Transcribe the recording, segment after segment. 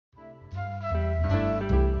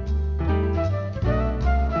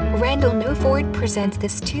Randall Noe Ford presents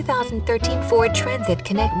this 2013 Ford Transit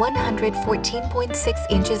Connect 114.6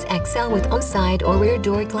 inches XL with all side or rear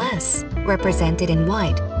door glass. Represented in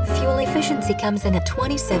white, fuel efficiency comes in at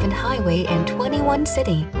 27 highway and 21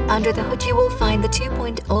 city. Under the hood you will find the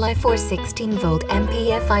 2.0 i4 16-volt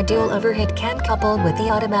MPFI dual overhead cam coupled with the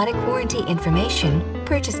automatic warranty information.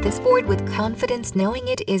 Purchase this Ford with confidence knowing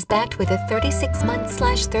it is backed with a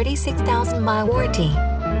 36-month/36,000-mile warranty.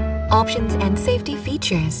 Options and safety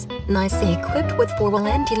features: nicely equipped with 4-wheel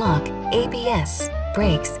anti-lock, ABS,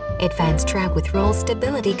 brakes, advanced track with roll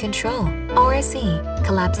stability control, RSE,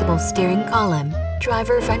 collapsible steering column,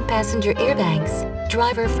 driver front passenger airbags,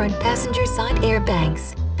 driver front passenger side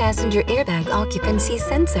airbags, passenger airbag occupancy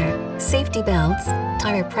sensor, safety belts,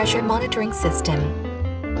 tire pressure monitoring system.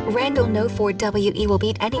 Randall Noe Ford WE will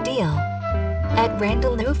beat any deal. At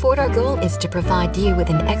Randall Noe Ford, our goal is to provide you with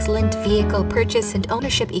an excellent vehicle purchase and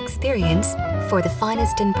ownership experience. For the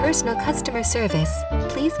finest in personal customer service,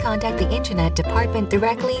 please contact the Internet department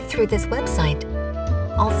directly through this website.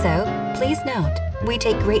 Also, please note, we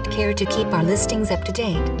take great care to keep our listings up to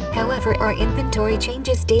date. However, our inventory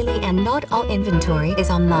changes daily and not all inventory is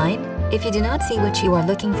online. If you do not see what you are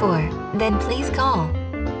looking for, then please call.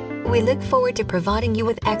 We look forward to providing you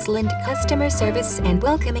with excellent customer service and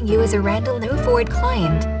welcoming you as a Randall Noe Ford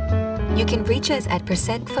client. You can reach us at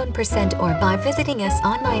 %phone% or by visiting us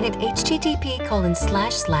online at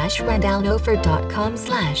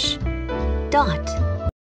http://randallnoford.com/.